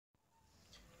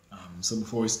So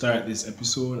before we start this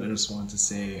episode, I just want to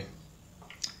say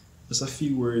just a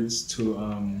few words to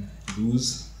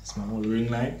Luz. It's my old ring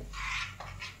light.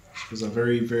 It was a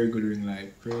very, very good ring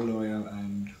light, very loyal,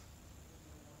 and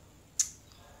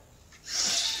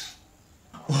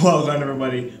welcome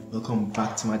everybody. Welcome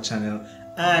back to my channel.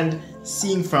 And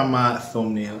seeing from my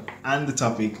thumbnail and the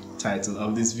topic title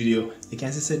of this video, you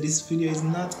can see that this video is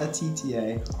not a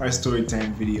TTI or a story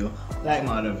time video like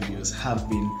my other videos have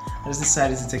been. I just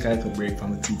decided to take a little break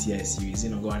from the TTI series,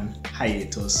 go on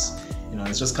hiatus.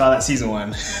 Let's just call that season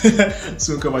 1.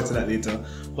 So we'll come back to that later.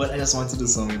 But I just want to do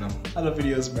some, other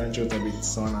videos, branch out a bit,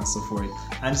 so on and so forth.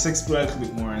 And just explore a little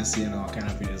bit more and see, what kind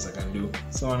of videos I can do,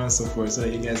 so on and so forth, so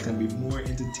that you guys can be more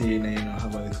entertained and,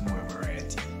 have a little more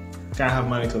variety. Can't have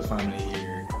my little family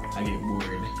here. I get bored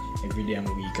every day. I'm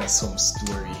a week of some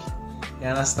story. You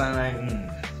understand?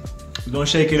 Like, we're gonna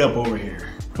shake it up over here.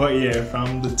 But yeah,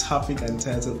 from the topic and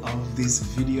title of this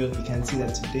video, you can see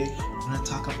that today we're gonna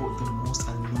talk about the most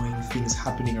annoying things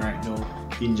happening right now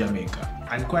in Jamaica.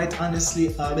 And quite honestly,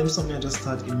 them something I just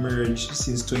thought emerged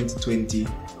since 2020.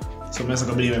 So I'm not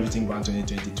gonna blame everything on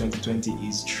 2020. 2020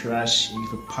 is trash. You need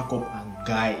to pack up and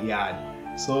guy yard.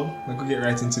 So I'm gonna get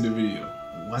right into the video.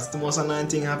 What's the most annoying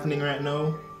thing happening right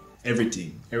now?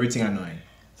 Everything annoying.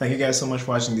 Thank you guys so much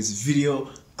for watching this video.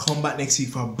 Come back next week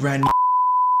for a brand new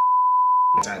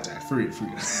for real.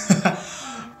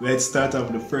 Let's start off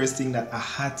with the first thing that I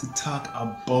had to talk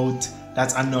about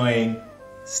that's annoying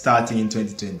starting in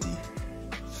 2020.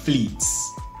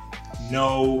 Fleets.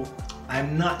 No,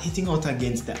 I'm not hitting out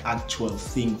against the actual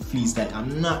thing, fleets. Like,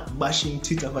 I'm not bashing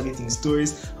Twitter for getting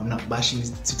stories. I'm not bashing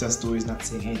Twitter stories, not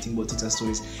saying anything about Twitter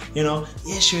stories. Yeah,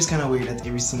 sure, it's kind of weird that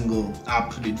every single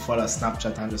app did follow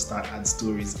Snapchat and just start add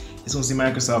stories. It's mostly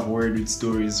Microsoft Word with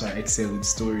stories or Excel with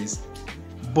stories.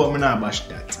 But I'm not bash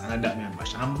that, and that I'm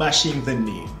bashing. I'm bashing the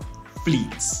name,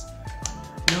 fleets.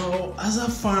 Now, as a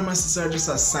pharmacist or just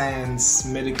a science,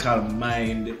 medical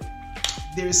mind,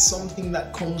 there is something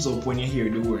that comes up when you hear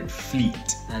the word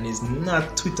fleet, and it's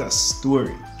not Twitter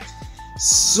story.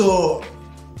 So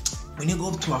when you go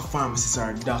up to a pharmacist or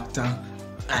a doctor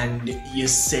and you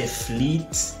say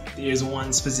fleet, there's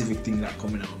one specific thing that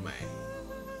coming out of mind.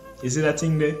 You see that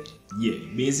thing there? Yeah,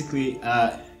 basically,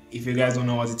 if you guys don't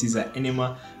know what it is, an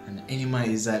enema, and an enema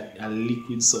is a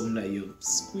liquid, something that you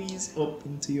squeeze up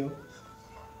into your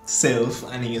self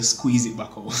and then you squeeze it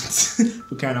back out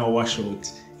to kind of wash out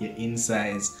your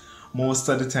insides, most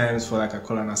of the times for like a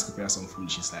colonoscopy or some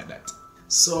foolishness like that.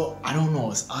 So I don't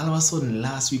know, all of a sudden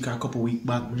last week or a couple weeks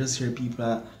back, we just hear people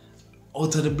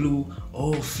out of the blue,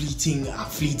 oh, fleeting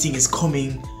is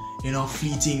coming,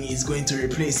 fleeting is going to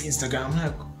replace Instagram. I'm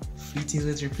like, fleeting is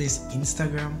going to replace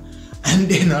Instagram? And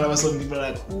then all of a sudden people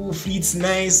are like, oh, fleet's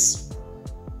nice,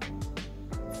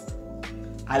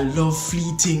 I love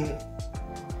fleeting.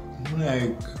 I'm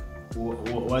like,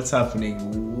 what's happening?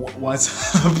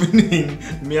 What's happening?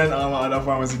 Me and all my other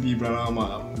pharmacy people and all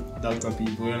my doctor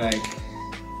people, we're like,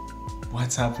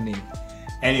 what's happening?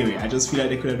 Anyway, I just feel like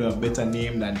they could have done a better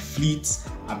name than fleets.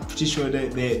 I'm pretty sure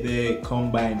that they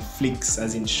combine flicks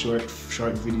as in short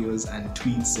videos and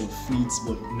tweets of fleets,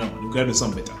 but no, they gotta do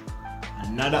something better.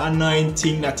 Another annoying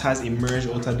thing that has emerged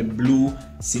out of the blue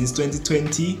since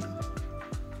 2020.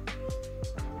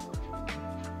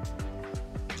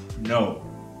 No.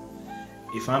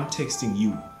 If I'm texting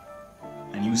you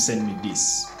and you send me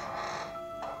this,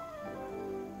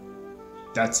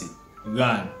 that's it. You're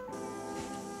gone.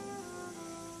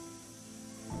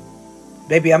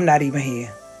 Baby, I'm not even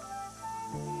here.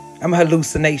 I'm a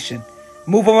hallucination.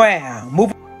 Move around.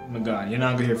 Move. Oh my God, you're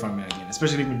not gonna hear from me again.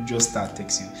 Especially if you just start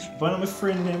texting. If I'm a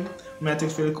friend them, I might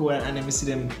text really cool and then we see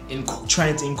them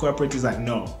trying to incorporate. It's like,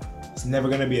 no, it's never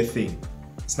gonna be a thing.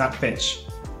 It's not Fetch.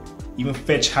 Even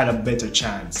Fetch had a better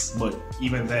chance, but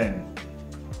even then,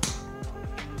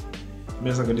 I'm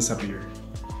just gonna disappear.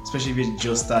 Especially if you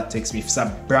just start texting me. If it's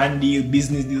a brand deal,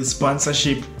 business deal,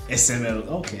 sponsorship, SML,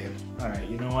 okay, alright,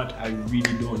 you know what? I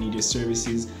really don't need your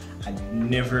services. I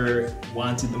never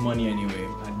wanted the money anyway.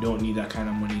 I don't need that kind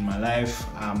of money in my life.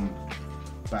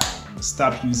 But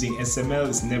stop using SML.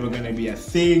 It's never gonna be a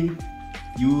thing.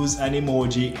 Use an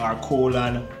emoji or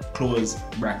colon, close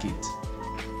bracket,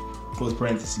 close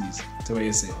parentheses, to what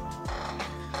you say.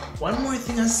 One more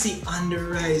thing I see on the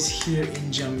rise here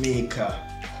in Jamaica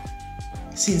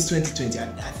since 2020.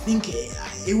 I think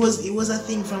it was a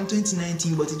thing from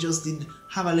 2019, but it just did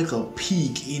have a little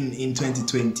peak in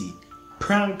 2020.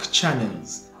 Prank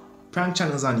channels on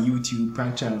YouTube,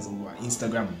 prank channels on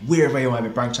Instagram, wherever you have a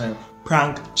prank channel,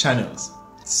 prank channels.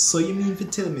 So you mean to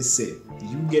tell me, say,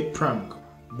 you get prank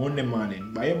Monday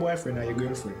morning by your boyfriend or your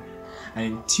girlfriend,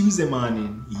 and then Tuesday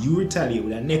morning you retaliate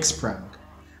with a next prank,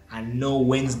 and now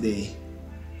Wednesday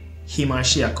him and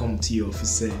she come to you to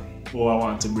say, oh, I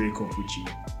want to break up with you,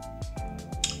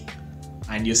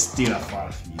 and you still a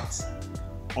fall for it,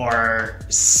 or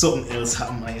something else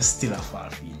happen and you still a fall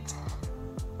for it.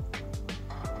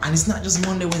 And it's not just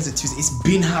Monday, Wednesday, Tuesday, it's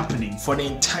been happening for the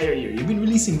entire year. You've been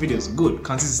releasing videos, good,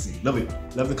 consistently, love it,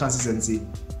 love the consistency,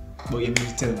 but you need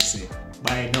to tell them, say,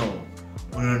 by now,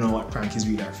 I don't know what prank is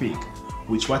real or fake,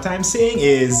 which what I'm saying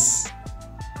is,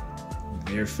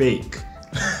 they're fake.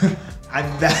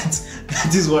 And that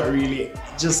is what really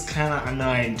just kind of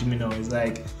annoying to me now. It's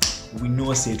like, we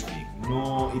know it's fake,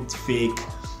 no, it's fake.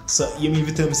 So you mean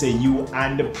to tell me, say, you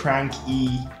and the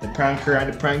pranker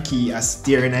and the prankee are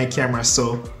staring at camera,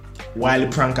 so while the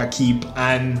pranker keep,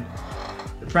 and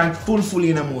the prank fully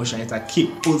in motion, it's a kick,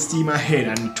 full steam ahead,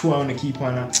 and the two on the keep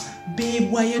on,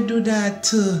 babe, why you do that?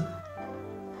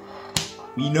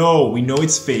 We know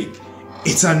it's fake.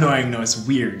 It's annoying now, it's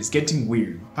weird, it's getting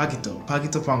weird. Pack it up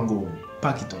and go,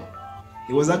 pack it up.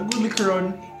 It was a good liquor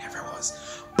run, it never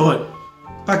was, but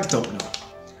pack it up now.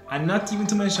 And not even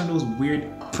to mention those weird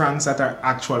pranks that are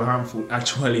actually harmful,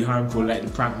 like the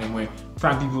prank them where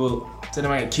prank people so they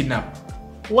might get kidnapped.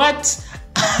 What?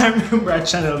 I remember a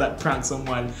channel that pranked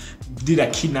someone, did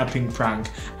a kidnapping prank,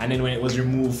 and then when it was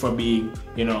removed for being,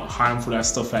 you know, harmful and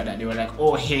stuff like that, they were like,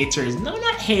 oh, haters. No,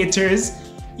 not haters.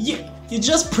 You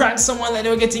just pranked someone that they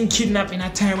were getting kidnapped in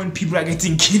a time when people are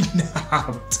getting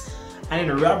kidnapped. And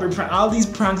then robbery prank, all these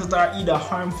pranks that are either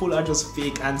harmful or just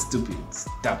fake and stupid.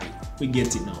 Stop it. We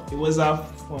get it now. It was a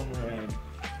fun ride.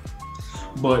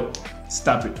 But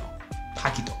stop it now.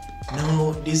 Pack it up.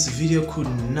 No, this video could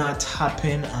not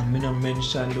happen. I'm gonna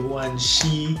mention the one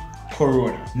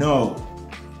Corona. No.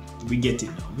 We get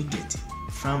it now. We get it.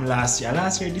 From last year.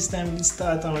 Last year this time we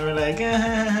start and we were like,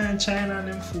 China and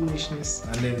them foolishness.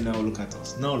 And then now look at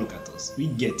us. Now look at us. We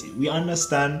get it. We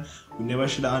understand. We never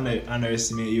should have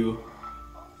underestimate you.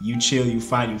 You chill, you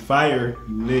fine, you fire,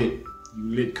 you lit. You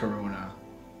lit, Corona.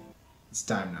 It's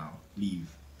time now. Leave,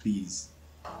 please.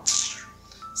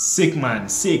 Sick, man,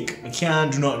 sick. I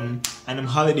can't do nothing. And them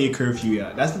holiday curfew,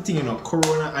 yeah. That's the thing, you know,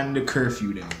 Corona and the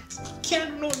curfew, them.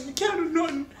 Can't do nothing, can't do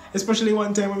nothing. Especially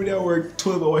one time when we did work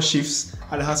 12-hour shifts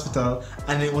at the hospital,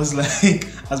 and it was like,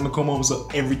 as I come home, so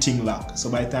everything locked. So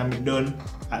by the time I'm done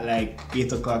at like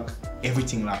 8 o'clock,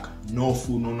 everything locked. No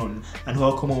food, no nothing. And who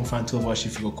I come home from 12-hour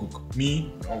shift to go cook?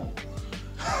 Me? No.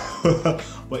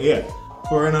 But yeah,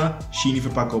 Corona, she need to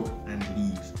pack up and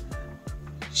leave.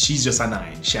 She's just a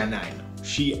 9. She a 9.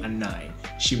 She a 9.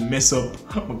 She mess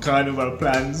up my carnival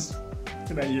plans.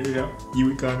 In that area,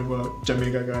 you carnival,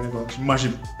 Jamaica carnival, she mash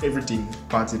up everything,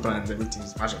 party plans, everything,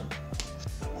 smash up.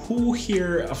 Who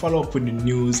here follow up with the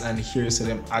news and hear so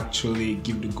them actually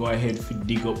give the go ahead for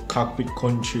dig up Cockpit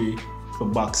Country for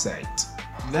bauxite?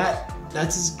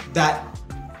 That's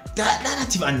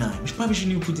not even annoying. She probably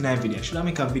shouldn't even put in a video. Should I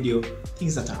make a video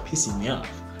things that are pissing me off?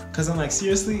 Cause I'm like,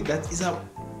 seriously, that's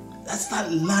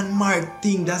that landmark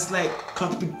thing. That's like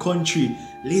Cockpit Country.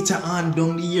 Later on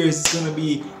down the years, it's gonna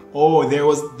be, oh, there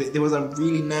was a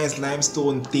really nice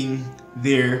limestone thing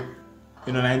there,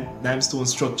 you know, limestone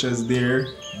structures there,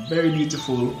 very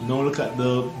beautiful. Now look at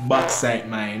the bauxite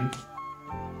mine.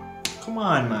 Come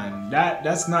on, man,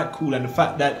 that's not cool. And the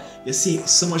fact that you see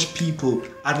so much people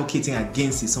advocating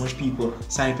against it, so much people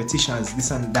signing petitions, this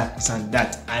and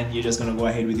that, and you're just gonna go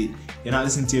ahead with it. You're not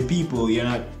listening to your people. You're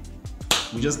not.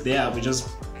 We're just there,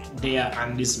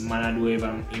 and this man do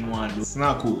whatever him want. It's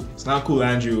not cool. It's not cool,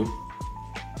 Andrew.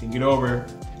 Think it over.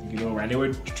 And they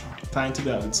were trying to do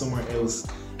that with somewhere else.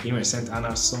 You know, St.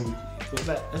 Anna, some.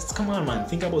 Let's come on, man.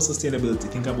 Think about sustainability.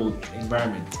 Think about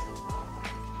environment.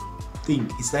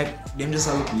 It's like them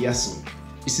just look yasso.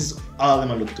 This is all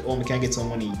them look to. Oh, we can get some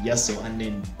money yasso, and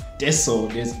then deso.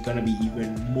 There's gonna be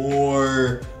even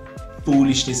more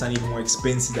foolishness and even more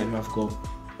expenses that we have to go.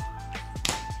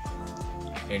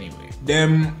 Anyway,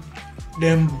 them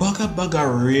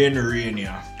bugger rain,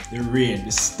 yeah.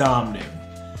 The storm them.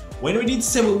 When we did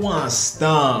say we want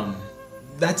storm,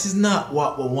 that is not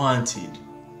what we wanted.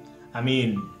 I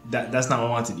mean, that's not what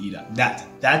we wanted either.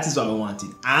 That is what we wanted.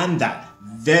 And that.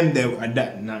 Them there and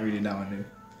that, not really that one there.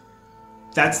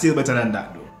 That's still better than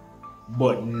that though.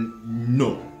 But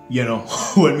no, you know,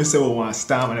 when we say we want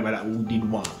storm and about that, we did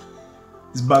want.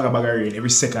 It's bugger rain every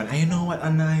second. And you know what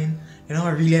annoying? You know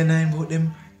what really annoying about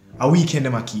them? A weekend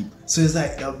them I keep. So it's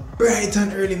like the bright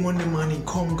and early Monday morning,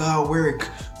 come go work.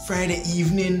 Friday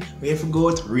evening, we have to go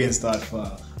out, rain start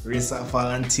fall. Rain start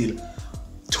fall until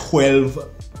 12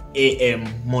 a.m.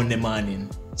 Monday morning.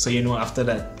 So you know after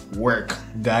that, work,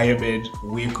 go your bed,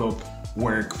 wake up,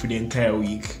 work for the entire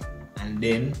week. And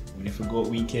then when if we go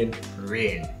weekend,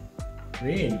 rain.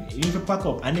 Even if you pack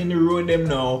up and then the road them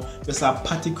now, just a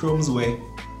patty crumbs way.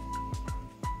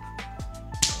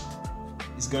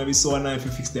 It's gonna be so annoying if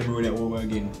you fix them road over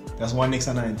again. That's one next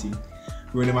annoying thing.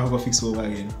 Road them have to go fix over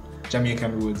again.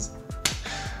 Jamaican roads.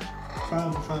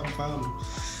 Fam.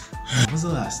 What's the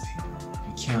last thing?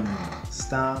 You can't remember.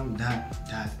 Storm,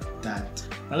 that.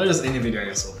 I'll just end the video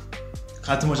yourself.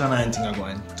 Cause too much annoying thing are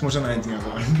going.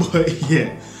 But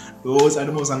yeah, those are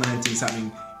the most annoying things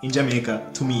happening in Jamaica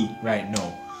to me right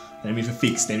now. And if you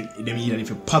fix them either if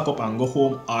you pack up and go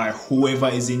home, or whoever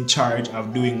is in charge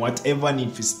of doing whatever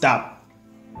need to stop.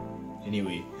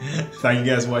 Anyway, thank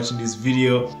you guys for watching this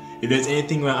video. If there's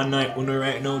anything where annoy Uno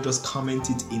right now, just comment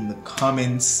it in the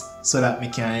comments so that we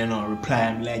can, reply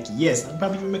and be like, yes, I'll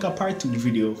probably even make a part 2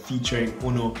 video featuring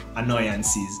Uno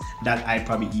annoyances that I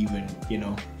probably even,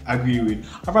 agree with.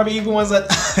 Or probably even ones that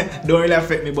don't really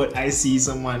affect me, but I see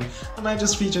someone, I might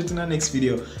just feature it in the next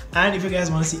video. And if you guys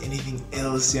want to see anything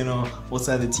else,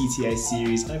 outside the TTI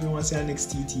series, or if you want to see our next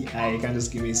TTI, you can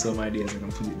just give me some ideas, I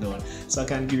can put it down. So I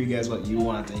can give you guys what you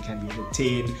want, and you can be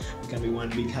entertained, you can be one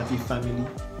big happy family.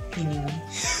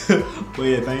 But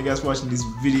yeah, thank you guys for watching this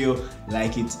video.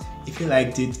 Like it if you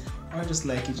liked it, or just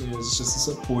like it, it's just a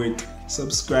support.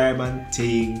 Subscribe and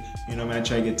thing. I'm gonna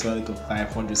try to get to like a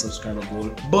 500 subscriber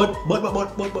goal. But the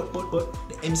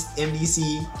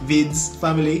MDC vids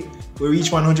family, we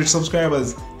reach 100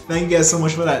 subscribers. Thank you guys so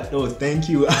much for that. Oh, thank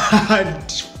you.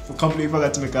 Completely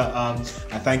forgot to make a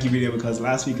thank you video, because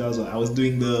last week I was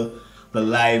doing the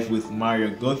live with Mario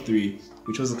Guthrie,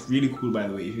 which was really cool, by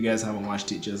the way. If you guys haven't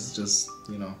watched it, just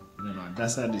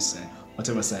that's how this side,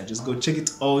 whatever side, just go check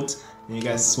it out. Thank you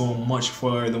guys so much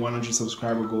for the 100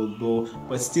 subscriber goal though,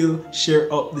 but still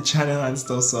share up the channel and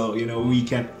stuff, so we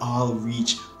can all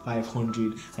reach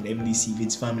 500 and MDC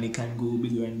Vids family can go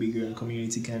bigger and bigger and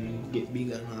community can get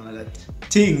bigger and all of that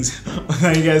things.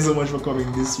 Thank you guys so much for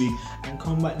coming this week, and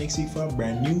come back next week for a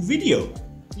brand new video.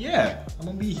 Yeah, I'm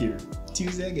gonna be here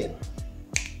Tuesday again.